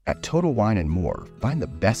At Total Wine & More, find the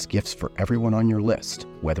best gifts for everyone on your list,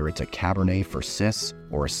 whether it's a Cabernet for sis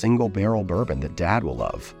or a single barrel bourbon that Dad will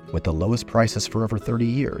love. With the lowest prices for over 30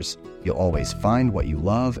 years, you'll always find what you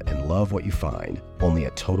love and love what you find. Only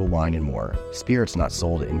at Total Wine & More. Spirits not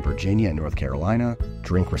sold in Virginia and North Carolina.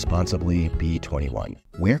 Drink responsibly. Be 21.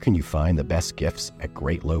 Where can you find the best gifts at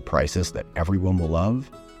great low prices that everyone will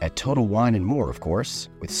love? At Total Wine & More, of course.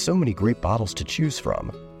 With so many great bottles to choose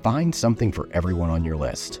from, find something for everyone on your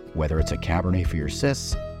list, whether it's a Cabernet for your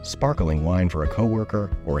sis, sparkling wine for a coworker,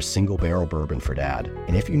 or a single barrel bourbon for Dad.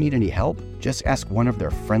 And if you need any help, just ask one of their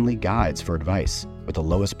friendly guides for advice. With the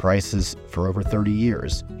lowest prices for over 30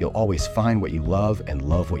 years, you'll always find what you love and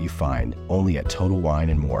love what you find. Only at Total Wine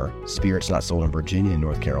 & More. Spirits not sold in Virginia and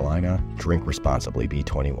North Carolina. Drink responsibly. Be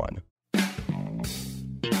 21.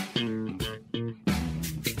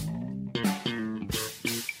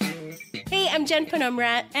 I'm Jen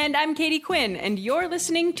Penumrat. And I'm Katie Quinn, and you're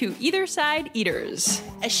listening to Either Side Eaters,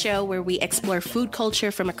 a show where we explore food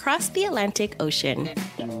culture from across the Atlantic Ocean.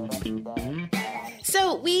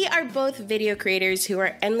 So we are both video creators who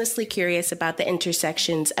are endlessly curious about the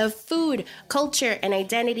intersections of food, culture, and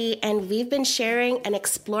identity, and we've been sharing and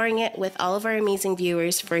exploring it with all of our amazing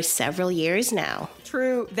viewers for several years now.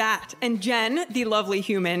 True that. And Jen, the lovely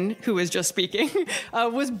human who was just speaking,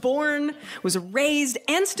 was born, was raised,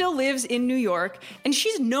 and still lives in New York. And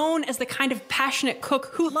she's known as the kind of passionate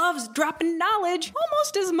cook who loves dropping knowledge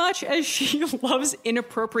almost as much as she loves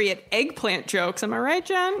inappropriate eggplant jokes. Am I right,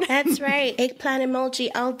 Jen? That's right. Eggplant emoji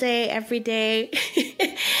all day, every day.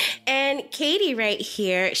 And Katie right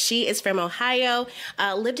here, she is from Ohio,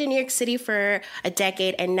 lived in New York City for a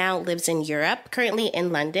decade, and now lives in Europe, currently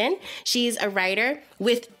in London. She's a writer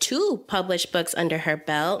with 2 published books under her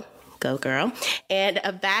belt. Go girl. And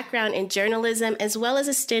a background in journalism, as well as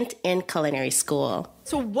a stint in culinary school.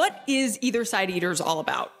 So what is Either Side Eaters all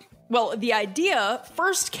about? Well, the idea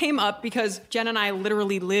first came up because Jen and I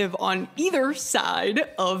literally live on either side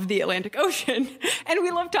of the Atlantic Ocean, and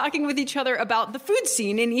we love talking with each other about the food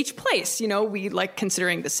scene in each place. You know, we like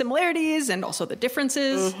considering the similarities and also the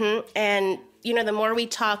differences. Mm-hmm. And you know, the more we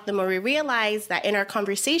talk, the more we realize that in our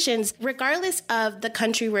conversations, regardless of the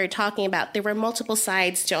country we're talking about, there were multiple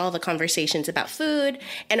sides to all the conversations about food.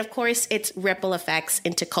 And of course, its ripple effects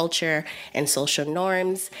into culture and social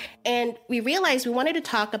norms. And we realized we wanted to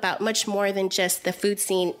talk about much more than just the food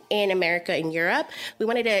scene in America and Europe. We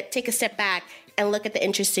wanted to take a step back and look at the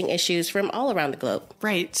interesting issues from all around the globe.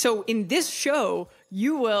 Right. So in this show,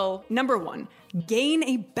 you will, number one, gain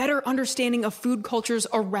a better understanding of food cultures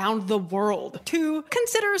around the world. 2,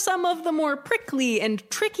 consider some of the more prickly and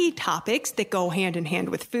tricky topics that go hand in hand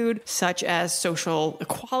with food, such as social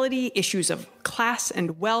equality, issues of class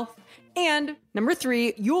and wealth. And number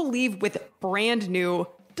 3, you'll leave with brand new,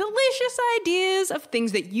 delicious ideas of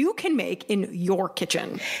things that you can make in your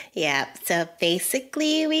kitchen. Yeah, so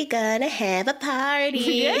basically we gonna have a party.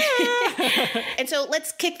 Yeah. And so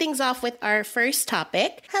let's kick things off with our first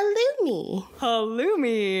topic, halloumi.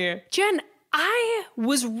 Halloumi. Jen, I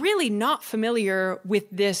was really not familiar with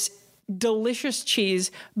this delicious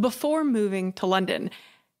cheese before moving to London.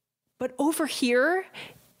 But over here,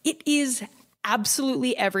 it is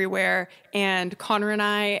absolutely everywhere, and Connor and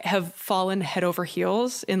I have fallen head over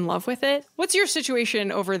heels in love with it. What's your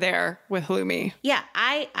situation over there with halloumi? Yeah,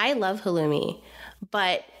 I love halloumi,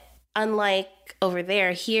 but unlike over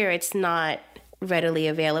there, here it's not readily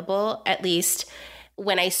available. At least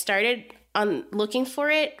when I started on looking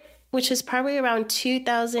for it, which was probably around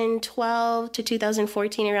 2012 to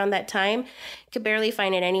 2014, around that time, could barely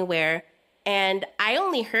find it anywhere. And I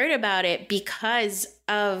only heard about it because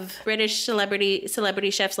of British celebrity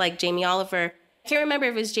chefs like Jamie Oliver. I can't remember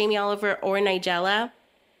if it was Jamie Oliver or Nigella.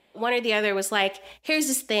 One or the other was like, here's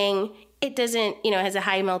this thing. It doesn't, it has a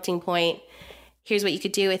high melting point. Here's what you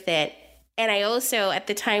could do with it. And I also, at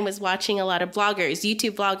the time, was watching a lot of bloggers,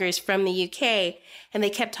 YouTube bloggers from the UK, and they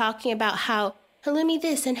kept talking about how halloumi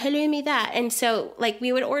this and halloumi that. And so,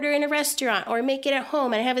 we would order in a restaurant or make it at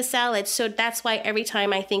home and have a salad. So that's why every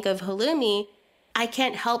time I think of halloumi, I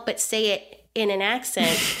can't help but say it in an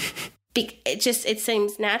accent. It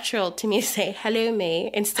seems natural to me to say halloumi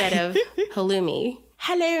instead of halloumi.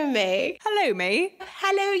 Halloumi. Halloumi.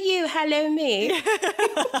 Hello you, hello me.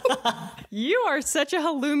 You are such a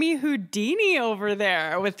halloumi Houdini over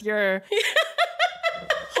there with your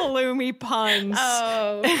halloumi puns.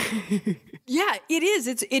 Oh. Yeah, it is.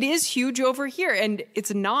 It is huge over here, and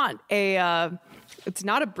it's not a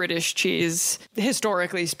British cheese,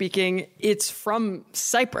 historically speaking. It's from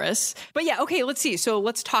Cyprus. But yeah, okay, let's see. So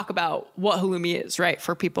let's talk about what halloumi is, right,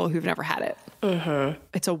 for people who've never had it. Mm-hmm.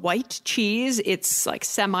 It's a white cheese. It's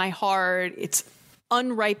semi-hard. It's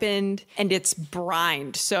unripened and it's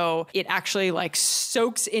brined. So it actually like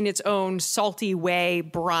soaks in its own salty whey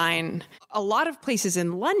brine. A lot of places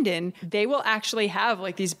in London, they will actually have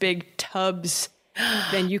like these big tubs.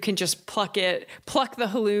 Then you can just pluck the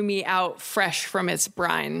halloumi out fresh from its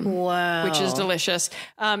brine. Wow. Which is delicious.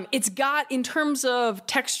 It's got, in terms of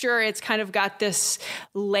texture, it's kind of got this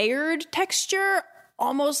layered texture,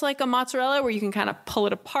 almost like a mozzarella where you can kind of pull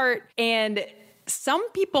it apart. And some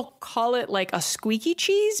people call it like a squeaky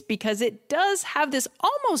cheese because it does have this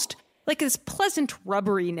almost like this pleasant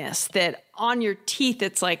rubberiness that on your teeth,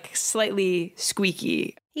 it's like slightly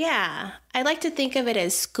squeaky. Yeah, I like to think of it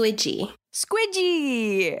as squidgy.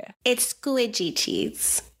 Squidgy! It's squidgy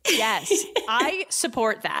cheese. Yes, I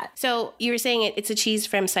support that. So you were saying it's a cheese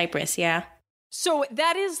from Cyprus, yeah? So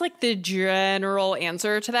that is like the general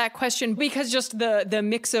answer to that question, because just the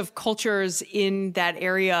mix of cultures in that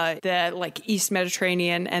area, the like East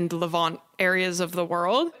Mediterranean and Levant areas of the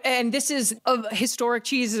world. And this is a historic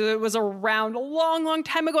cheese that was around a long, long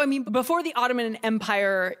time ago. I mean, before the Ottoman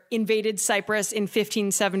Empire invaded Cyprus in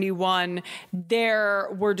 1571, there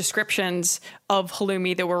were descriptions of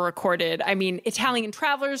halloumi that were recorded. I mean, Italian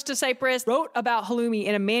travelers to Cyprus wrote about halloumi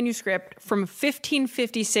in a manuscript from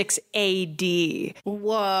 1556 AD.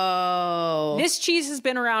 Whoa. This cheese has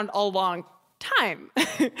been around a long time.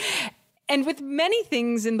 And with many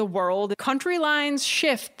things in the world, country lines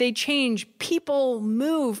shift, they change, people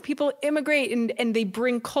move, people immigrate, and they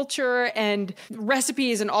bring culture and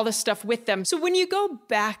recipes and all this stuff with them. So when you go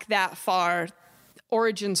back that far,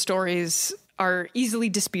 origin stories are easily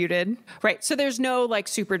disputed, right? So there's no like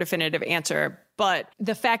super definitive answer. But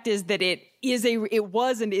the fact is that it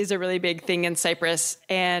was and is a really big thing in Cyprus.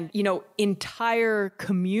 And, you know, entire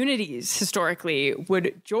communities historically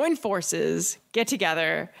would join forces, get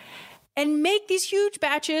together, and make these huge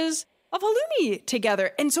batches of halloumi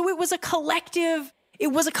together. And so it was a collective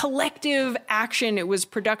action. It was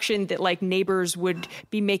production that like neighbors would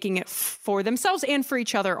be making it for themselves and for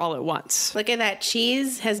each other all at once. Look at that.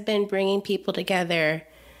 Cheese has been bringing people together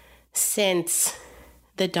since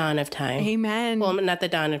the dawn of time. Amen. Well, not the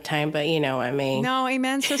dawn of time, but you know what I mean. No,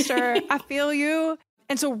 amen, sister. I feel you.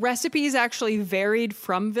 And so recipes actually varied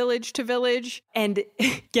from village to village. And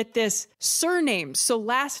get this, surnames, so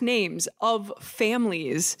last names of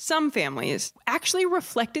families, some families, actually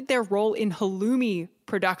reflected their role in halloumi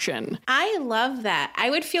production. I love that. I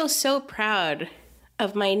would feel so proud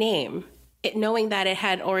of my name, knowing that it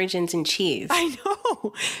had origins in cheese. I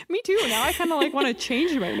know. Me too. Now I kind of like want to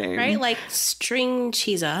change my name. Right? Like string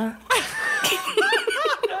cheesa.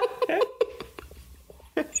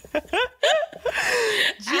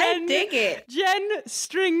 I dig it. Jen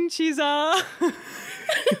String Cheesa.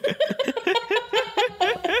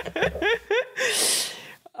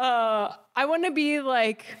 I want to be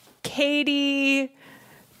like Katie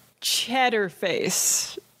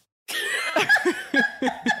Cheddarface.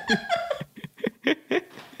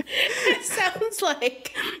 It sounds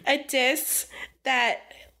like a diss that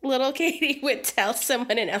little Katie would tell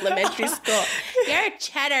someone in elementary school. You're a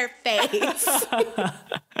cheddar face.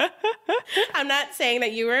 I'm not saying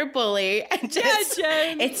that you were a bully.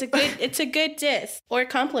 Jen. It's a good diss or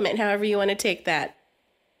compliment, however you want to take that.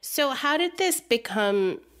 So how did this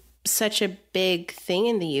become such a big thing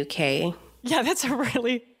in the UK? Yeah, that's a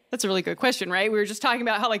really good question, right? We were just talking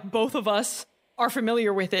about how like both of us are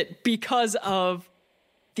familiar with it because of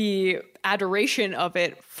the adoration of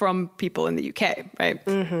it from people in the UK, right?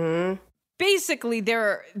 Mm-hmm. Basically,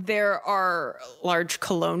 there are large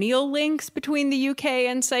colonial links between the UK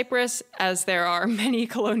and Cyprus, as there are many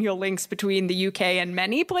colonial links between the UK and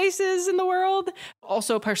many places in the world.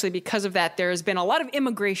 Also, partially because of that, there has been a lot of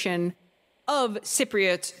immigration of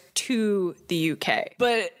Cypriots to the UK.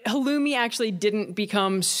 But halloumi actually didn't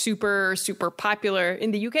become super, super popular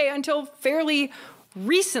in the UK until fairly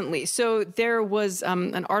recently. So there was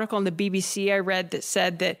an article on the BBC I read that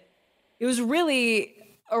said that it was really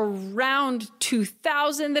around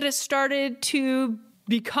 2000 that it started to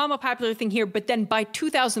become a popular thing here. But then by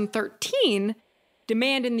 2013,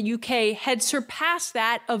 demand in the UK had surpassed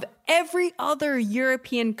that of every other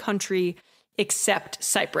European country except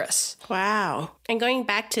Cyprus. Wow. And going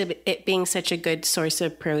back to it being such a good source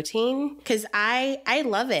of protein, because I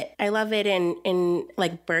love it. I love it in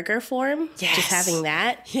like burger form. Yes. Just having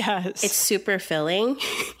that. Yes. It's super filling.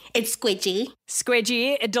 It's squidgy.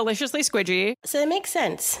 Squidgy, deliciously squidgy. So it makes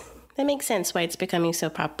sense. That makes sense why it's becoming so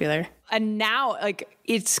popular. And now, like,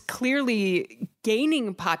 it's clearly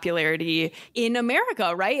gaining popularity in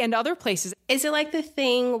America, right? And other places. Is it like the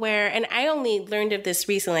thing where, and I only learned of this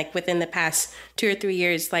recently, like within the past 2 or 3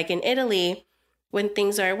 years, like in Italy, when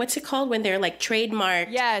things are, what's it called? When they're like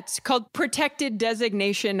trademarked. Yeah, it's called Protected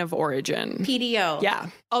Designation of Origin. PDO. Yeah.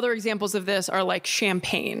 Other examples of this are like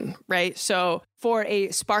champagne, right? So for a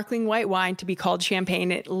sparkling white wine to be called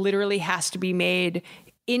champagne, it literally has to be made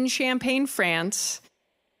in Champagne, France,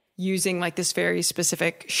 using like this very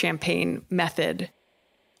specific champagne method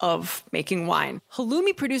of making wine.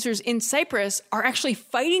 Halloumi producers in Cyprus are actually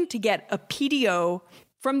fighting to get a PDO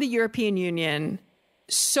from the European Union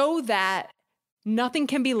so that nothing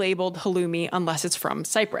can be labeled halloumi unless it's from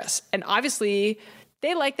Cyprus. And obviously,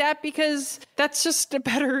 they like that because that's just a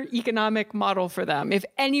better economic model for them. If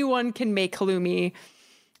anyone can make halloumi,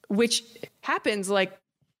 which happens, like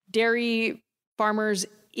dairy farmers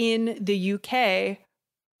in the UK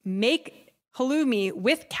make halloumi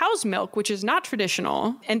with cow's milk, which is not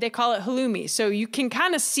traditional, and they call it halloumi. So you can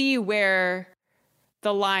kind of see where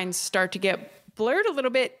the lines start to get blurred a little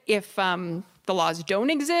bit if the laws don't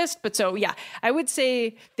exist. But so, yeah, I would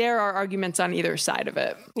say there are arguments on either side of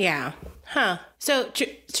it. Yeah. Huh. So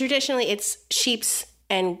traditionally it's sheep's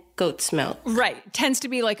and goat's milk. Right. Tends to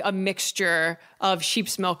be like a mixture of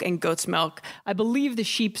sheep's milk and goat's milk. I believe the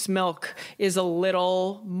sheep's milk is a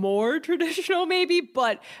little more traditional maybe,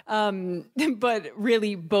 but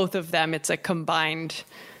really both of them, it's a combined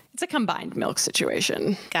milk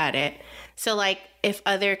situation. Got it. So like if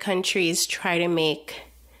other countries try to make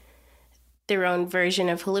their own version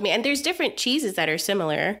of halloumi, and there's different cheeses that are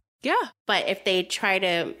similar. Yeah. But if they try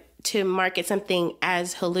to market something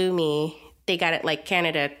as halloumi, they got it like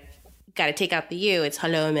Canada, got to take out the U. It's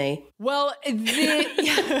halloumi. Well,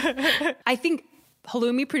 I think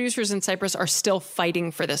halloumi producers in Cyprus are still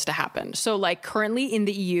fighting for this to happen. So like currently in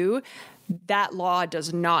the EU, that law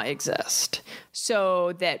does not exist.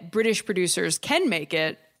 So that British producers can make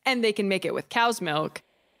it, and they can make it with cow's milk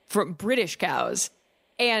from British cows,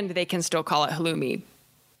 and they can still call it halloumi.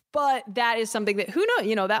 But that is something that, who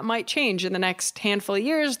knows, that might change in the next handful of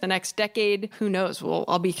years, the next decade. Who knows?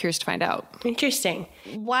 I'll be curious to find out. Interesting.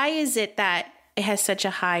 Why is it that it has such a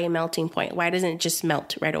high melting point? Why doesn't it just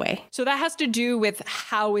melt right away? So that has to do with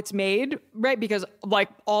how it's made, right? Because like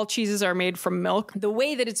all cheeses are made from milk. The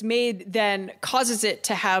way that it's made then causes it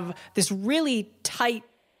to have this really tight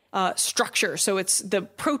structure. So it's the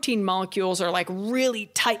protein molecules are like really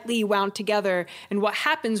tightly wound together. And what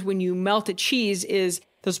happens when you melt a cheese is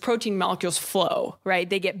those protein molecules flow, right?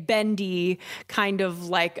 They get bendy, kind of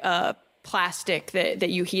like a plastic that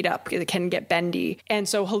you heat up. It can get bendy. And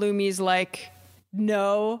so halloumi's like,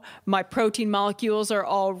 no, my protein molecules are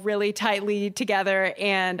all really tightly together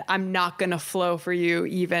and I'm not going to flow for you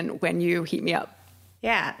even when you heat me up.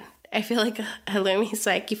 Yeah. I feel like halloumi's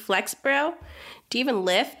like, you flex, bro? Do you even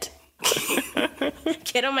lift?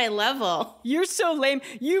 Get on my level. You're so lame.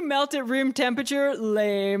 You melt at room temperature.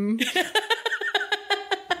 Lame.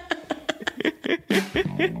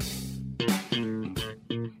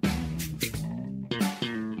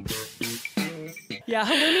 Yeah,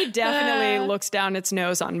 halloumi definitely looks down its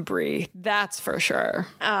nose on brie. That's for sure.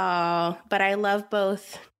 Oh, but I love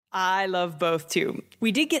both. I love both too.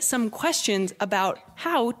 We did get some questions about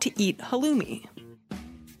how to eat halloumi.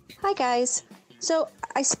 Hi guys. So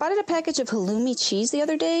I spotted a package of halloumi cheese the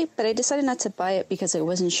other day, but I decided not to buy it because I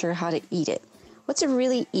wasn't sure how to eat it. What's a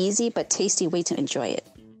really easy but tasty way to enjoy it?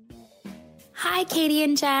 Hi, Katie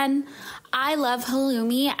and Jen. I love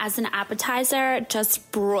halloumi as an appetizer,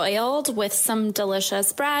 just broiled with some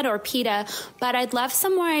delicious bread or pita, but I'd love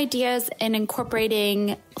some more ideas in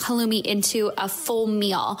incorporating halloumi into a full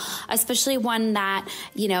meal, especially one that,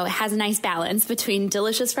 has a nice balance between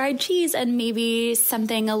delicious fried cheese and maybe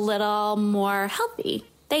something a little more healthy.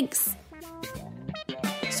 Thanks.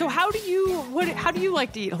 So how do you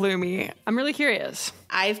like to eat halloumi? I'm really curious.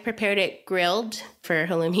 I've prepared it grilled for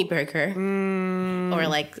halloumi burger or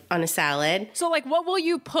like on a salad. So like what will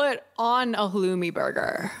you put on a halloumi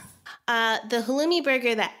burger? The halloumi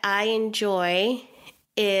burger that I enjoy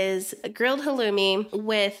is a grilled halloumi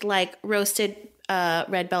with like roasted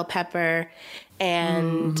red bell pepper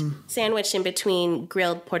and sandwiched in between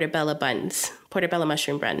grilled portobello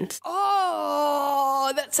mushroom buns.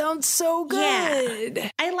 Oh, that sounds so good. Yeah,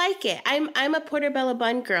 I like it. I'm a portobello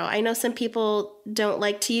bun girl. I know some people don't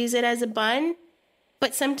like to use it as a bun,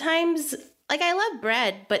 but sometimes, like I love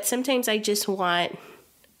bread, but sometimes I just want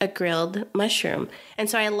a grilled mushroom. And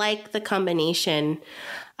so I like the combination.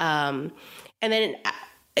 And then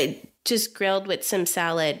just grilled with some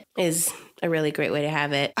salad is a really great way to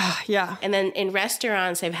have it. Yeah. And then in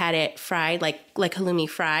restaurants, I've had it fried, like halloumi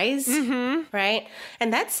fries, right?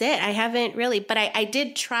 And that's it. I haven't really, but I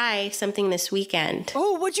did try something this weekend.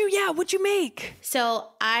 Oh, what'd you make? So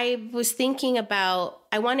I was thinking about,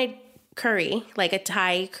 I wanted curry, like a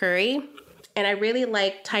Thai curry. And I really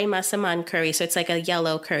like Thai masaman curry. So it's like a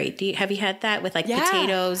yellow curry. Have you had that with like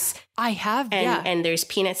potatoes? I have, and there's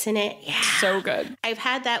peanuts in it. Yeah. So good. I've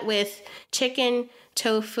had that with chicken,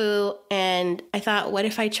 tofu, and I thought, what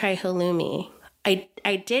if I try halloumi?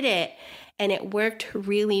 I did it, and it worked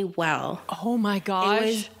really well. Oh my gosh. It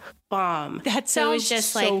was bomb. That sounds it was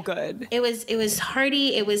just so good. It was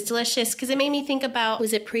hearty. It was delicious because it made me think about,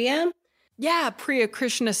 was it Priya? Yeah, Priya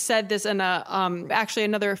Krishna said this in actually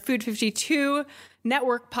another Food 52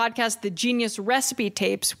 network podcast, The Genius Recipe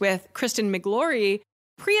Tapes with Kristen Miglori.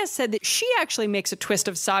 Priya said that she actually makes a twist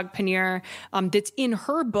of saag paneer that's in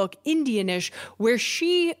her book, Indianish, where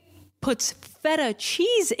she puts feta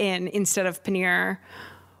cheese in instead of paneer,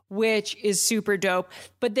 which is super dope.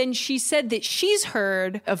 But then she said that she's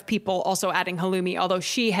heard of people also adding halloumi, although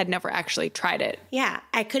she had never actually tried it. Yeah,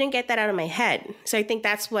 I couldn't get that out of my head. So I think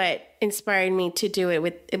that's what inspired me to do it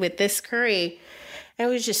with this curry. It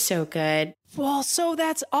was just so good. Well, so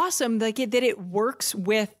that's awesome. Like that it works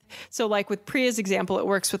with, so like with Priya's example, it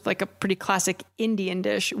works with like a pretty classic Indian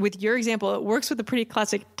dish. With your example, it works with a pretty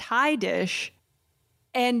classic Thai dish.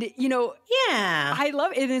 And, you know, yeah, I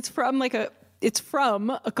love it. It's from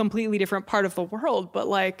a completely different part of the world, but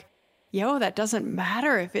like, that doesn't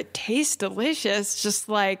matter if it tastes delicious. Just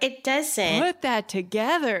like, it doesn't. Put that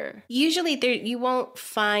together. Usually you won't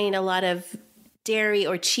find a lot of dairy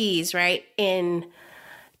or cheese, right, in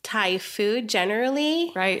Thai food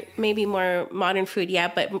generally. Right. Maybe more modern food,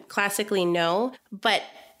 yeah, but classically, no. But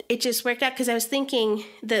it just worked out because I was thinking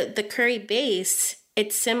the curry base,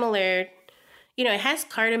 it's similar. You know, it has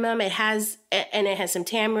cardamom, it has some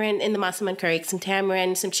tamarind in the masaman curry, some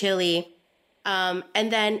tamarind, some chili. And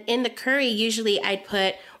then in the curry, usually I'd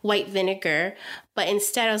put white vinegar, but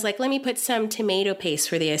instead I was like, let me put some tomato paste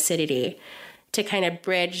for the acidity to kind of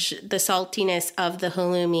bridge the saltiness of the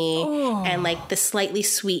halloumi and like the slightly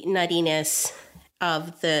sweet nuttiness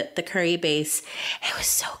of the curry base. It was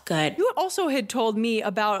so good. You also had told me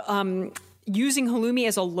about using halloumi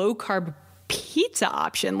as a low-carb pizza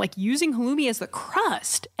option, like using halloumi as the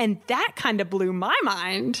crust, and that kind of blew my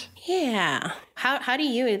mind. Yeah. How do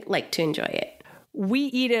you like to enjoy it? We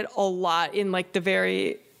eat it a lot in like the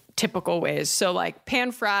very typical ways. So like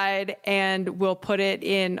pan fried, and we'll put it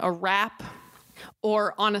in a wrap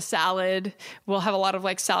or on a salad. We'll have a lot of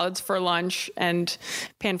like salads for lunch and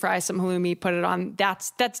pan fry some halloumi, put it on.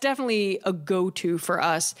 That's definitely a go-to for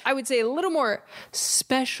us. I would say a little more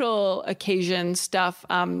special occasion stuff.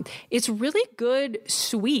 It's really good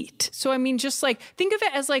sweet. So, I mean, just like think of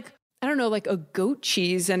it as like, I don't know, like a goat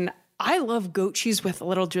cheese. And I love goat cheese with a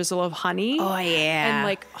little drizzle of honey. Oh, yeah. And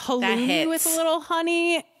like halloumi with a little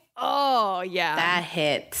honey. Oh, yeah. That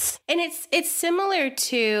hits. And it's similar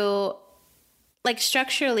to, like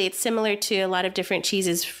structurally, it's similar to a lot of different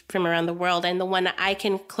cheeses from around the world. And the one I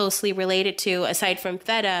can closely relate it to, aside from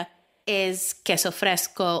feta, is queso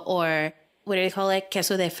fresco, or what do they call it?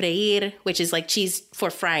 Queso de freír, which is like cheese for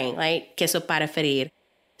frying, right? Queso para freír.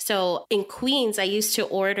 So in Queens, I used to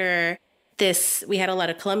order this. We had a lot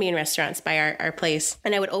of Colombian restaurants by our place.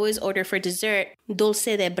 And I would always order for dessert dulce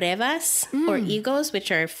de brevas or higos, which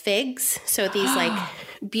are figs. So these like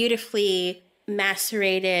beautifully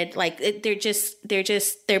macerated, like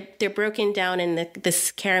they're broken down in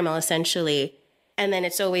this caramel essentially, and then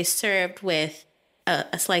it's always served with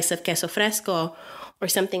a slice of queso fresco or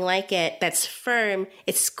something like it that's firm.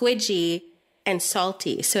 It's squidgy and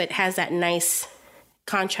salty, so it has that nice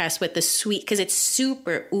contrast with the sweet, because it's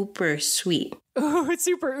super ooper sweet. Oh, it's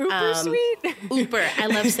super ooper sweet. Ooper, I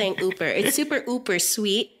love saying ooper. It's super ooper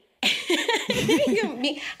sweet.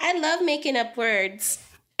 I love making up words.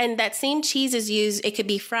 And that same cheese is used, it could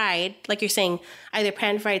be fried, like you're saying, either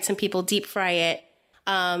pan fried, some people deep fry it.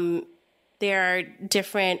 There are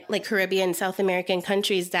different like Caribbean, South American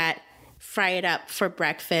countries that fry it up for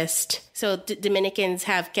breakfast. So Dominicans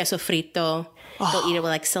have queso frito. They'll eat it with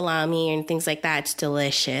like salami and things like that. It's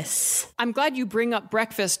delicious. I'm glad you bring up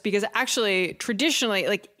breakfast, because actually traditionally,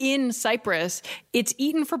 like in Cyprus, it's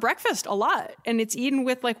eaten for breakfast a lot, and it's eaten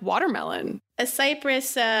with like watermelon. A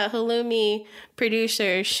Cyprus halloumi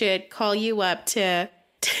producer should call you up to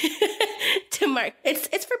mark. It's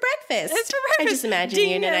for breakfast. It's for breakfast. I just imagine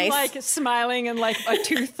you in a nice, like smiling, and like a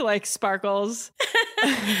tooth like sparkles.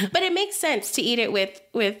 But it makes sense to eat it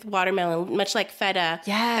with watermelon, much like feta.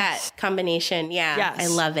 Yes. That combination. Yeah. Yes. I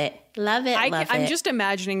love it. Love it. I'm just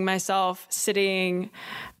imagining myself sitting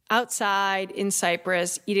outside in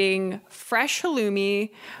Cyprus eating fresh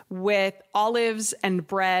halloumi with olives and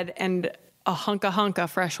bread and a hunka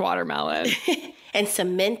fresh watermelon. And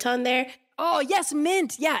some mint on there. Oh, yes,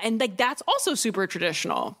 mint. Yeah. And like that's also super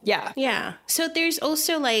traditional. Yeah. Yeah. So there's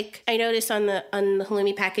also like, I noticed on the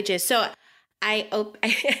halloumi packages. So I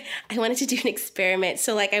wanted to do an experiment.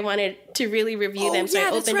 So like I wanted to really review them. So yeah,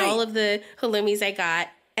 I that's opened right. all of the halloumis I got.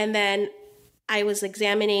 And then I was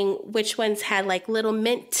examining which ones had like little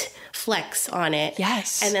mint flecks on it.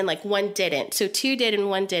 Yes. And then like one didn't. So 2 did and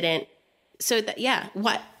 1 didn't. So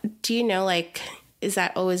what do you know, like, is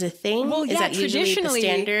that always a thing? Well, Is that usually the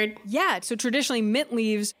standard? Yeah. So traditionally mint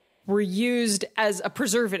leaves were used as a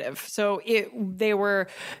preservative. So they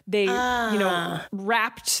wrapped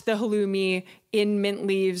the halloumi in mint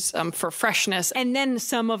leaves for freshness. And then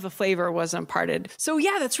some of the flavor was imparted. So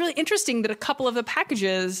yeah, that's really interesting that a couple of the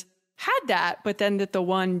packages had that, but then that the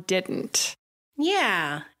one didn't.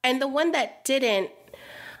 Yeah. And the one that didn't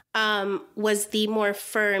was the more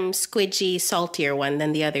firm, squidgy, saltier one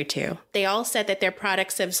than the other 2. They all said that they're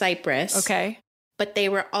products of Cyprus. Okay. But they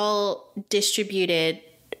were all distributed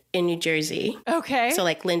in New Jersey. Okay. So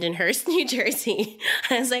like Lindenhurst, New Jersey.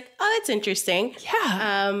 I was like, oh, that's interesting.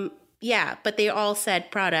 Yeah. Yeah, but they all said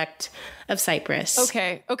product of Cyprus.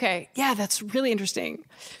 Okay. Yeah, that's really interesting.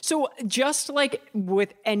 So just like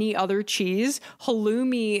with any other cheese,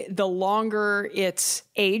 halloumi, the longer it's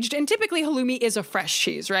aged, and typically halloumi is a fresh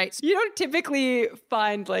cheese, right? So you don't typically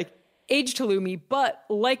find like aged halloumi, but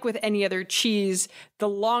like with any other cheese, the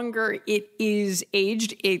longer it is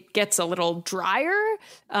aged, it gets a little drier.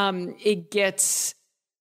 It gets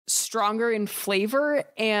stronger in flavor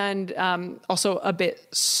and also a bit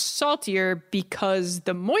saltier because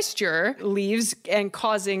the moisture leaves and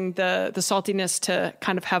causing the saltiness to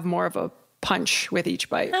kind of have more of a punch with each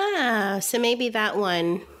bite. So maybe that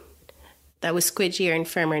one that was squidgier and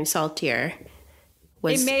firmer and saltier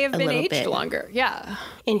was It may have a been little aged bit longer. Yeah.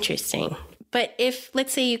 interesting. But if,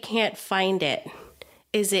 let's say you can't find it,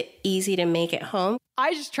 is it easy to make at home?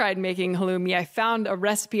 I just tried making halloumi. I found a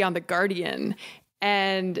recipe on The Guardian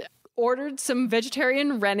and ordered some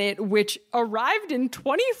vegetarian rennet, which arrived in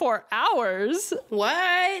 24 hours. What?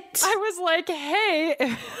 I was like,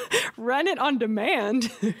 hey, rennet on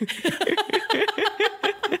demand.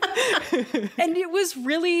 And it was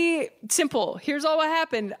really simple. Here's all what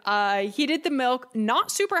happened. I heated the milk,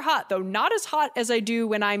 not super hot though, not as hot as I do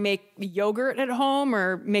when I make yogurt at home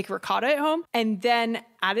or make ricotta at home. And then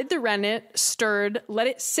added the rennet, stirred, let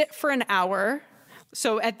it sit for an hour.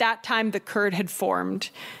 So at that time, the curd had formed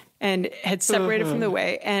and had separated from the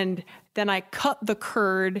whey. And then I cut the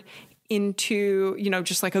curd into,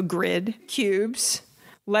 just like a grid, cubes,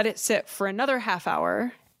 let it sit for another half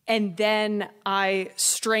hour. And then I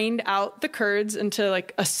strained out the curds into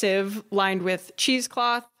like a sieve lined with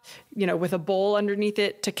cheesecloth, with a bowl underneath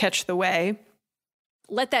it to catch the whey.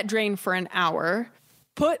 Let that drain for an hour.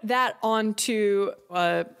 Put that onto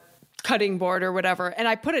a cutting board or whatever. And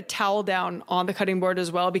I put a towel down on the cutting board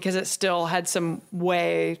as well because it still had some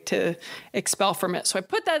whey to expel from it. So I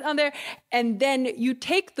put that on there. And then you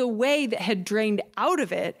take the whey that had drained out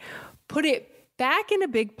of it, put it back in a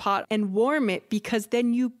big pot and warm it because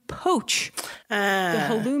then you poach the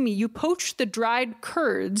halloumi. You poach the dried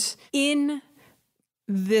curds in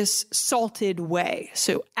this salted whey.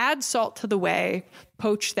 So add salt to the whey,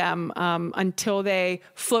 poach them until they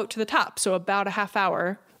float to the top. So about a half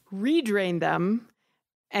hour. Redrain them,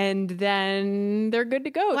 and then they're good to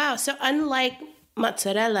go. Wow. So unlike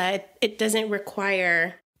mozzarella, it doesn't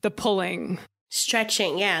require The pulling.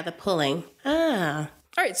 stretching. Yeah, the pulling. Ah.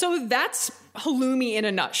 All right, so that's halloumi in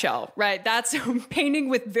a nutshell, right? That's painting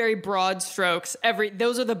with very broad strokes.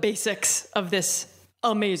 Those are the basics of this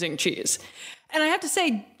amazing cheese. And I have to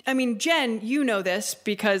say, Jen, you know this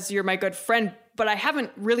because you're my good friend, but I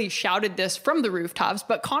haven't really shouted this from the rooftops.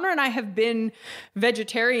 But Connor and I have been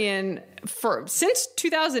vegetarian since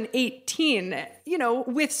 2018,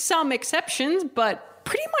 with some exceptions, but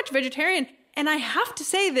pretty much vegetarian. And I have to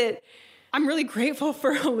say that I'm really grateful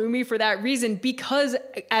for halloumi for that reason, because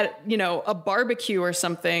at, a barbecue or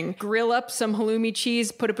something, grill up some halloumi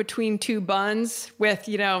cheese, put it between 2 buns with,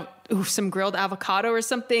 some grilled avocado or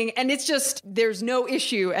something. And it's just, there's no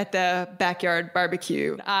issue at the backyard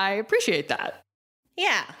barbecue. I appreciate that.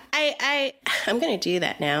 Yeah, I'm going to do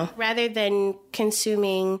that now. Rather than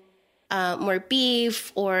consuming more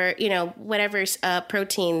beef or, whatever's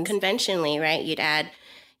protein conventionally, right? You'd add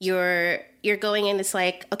you're going in, it's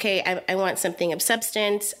like, okay, I want something of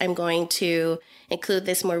substance. I'm going to include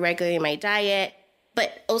this more regularly in my diet.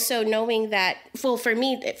 But also knowing that, well, for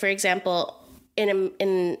me, for example,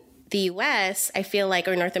 in the US, I feel like,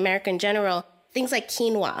 or North America in general, things like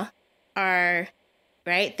quinoa are,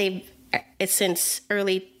 right? It's since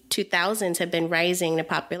early 2000s have been rising in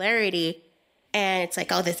popularity. And it's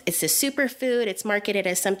like, it's a superfood. It's marketed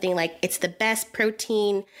as something like it's the best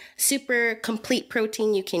protein, super complete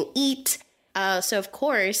protein you can eat. So of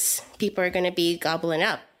course, people are going to be gobbling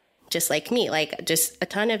up just like me, like just a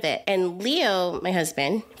ton of it. And Leo, my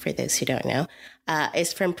husband, for those who don't know,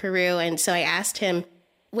 is from Peru. And so I asked him,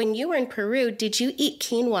 when you were in Peru, did you eat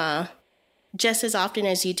quinoa just as often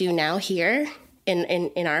as you do now here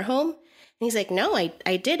in our home? And he's like, no,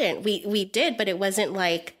 I didn't. We did, but it wasn't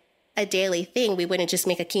like a daily thing. We wouldn't just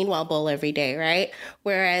make a quinoa bowl every day, right?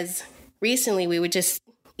 Whereas recently we would just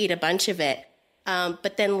eat a bunch of it.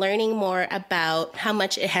 But then learning more about how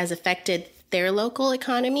much it has affected their local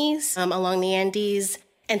economies along the Andes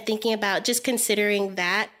and thinking about just considering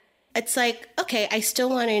that, it's like, okay, I still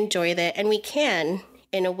want to enjoy that. And we can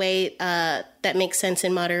in a way that makes sense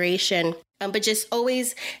in moderation. But just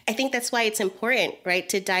always, I think that's why it's important, right,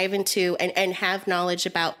 to dive into and have knowledge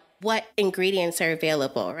about what ingredients are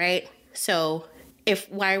available, right? So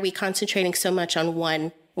why are we concentrating so much on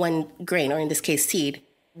one grain, or in this case, seed?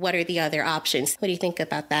 What are the other options? What do you think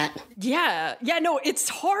about that? Yeah, no, it's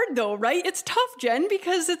hard though, right? It's tough, Jen,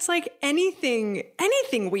 because it's like anything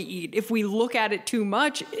we eat, if we look at it too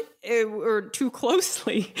much or too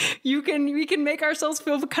closely, we can make ourselves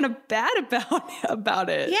feel kind of bad about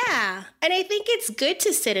it. Yeah, and I think it's good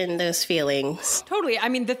to sit in those feelings. Totally. I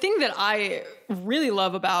mean, the thing that I really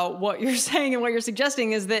love about what you're saying and what you're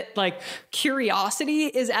suggesting is that like curiosity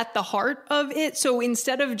is at the heart of it. So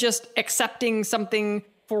instead of just accepting something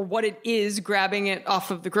for what it is, grabbing it off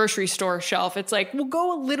of the grocery store shelf, it's like, we'll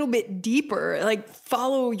go a little bit deeper, like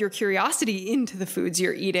follow your curiosity into the foods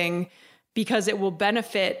you're eating, because it will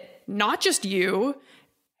benefit not just you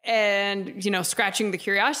and, scratching the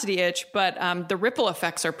curiosity itch, but the ripple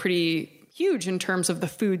effects are pretty huge in terms of the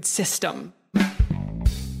food system.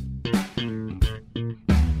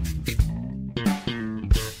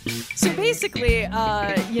 So basically,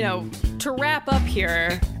 to wrap up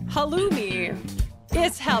here, halloumi,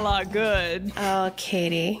 it's hella good. Oh,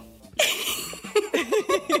 Katie.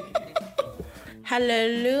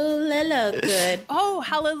 Hallelujah, good. Oh,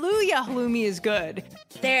 hallelujah, halloumi is good.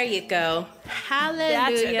 There you go.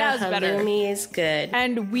 Hallelujah, that was better. Halloumi is good.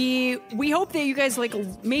 And we hope that you guys like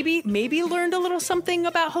maybe learned a little something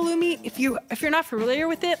about halloumi. If you're not familiar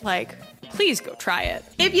with it, like, please go try it.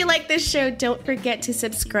 If you like this show, don't forget to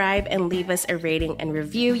subscribe and leave us a rating and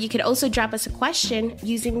review. You could also drop us a question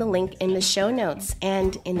using the link in the show notes.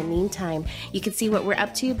 And in the meantime, you can see what we're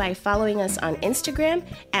up to by following us on Instagram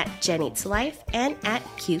at Jen Eats Life and at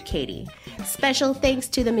QKatie. Special thanks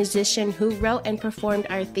to the musician who wrote and performed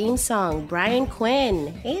our theme song, Brian Quinn.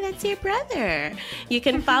 Hey, that's your brother. You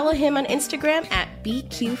can follow him on Instagram at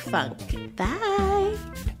BQFunk. Bye.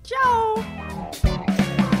 Ciao.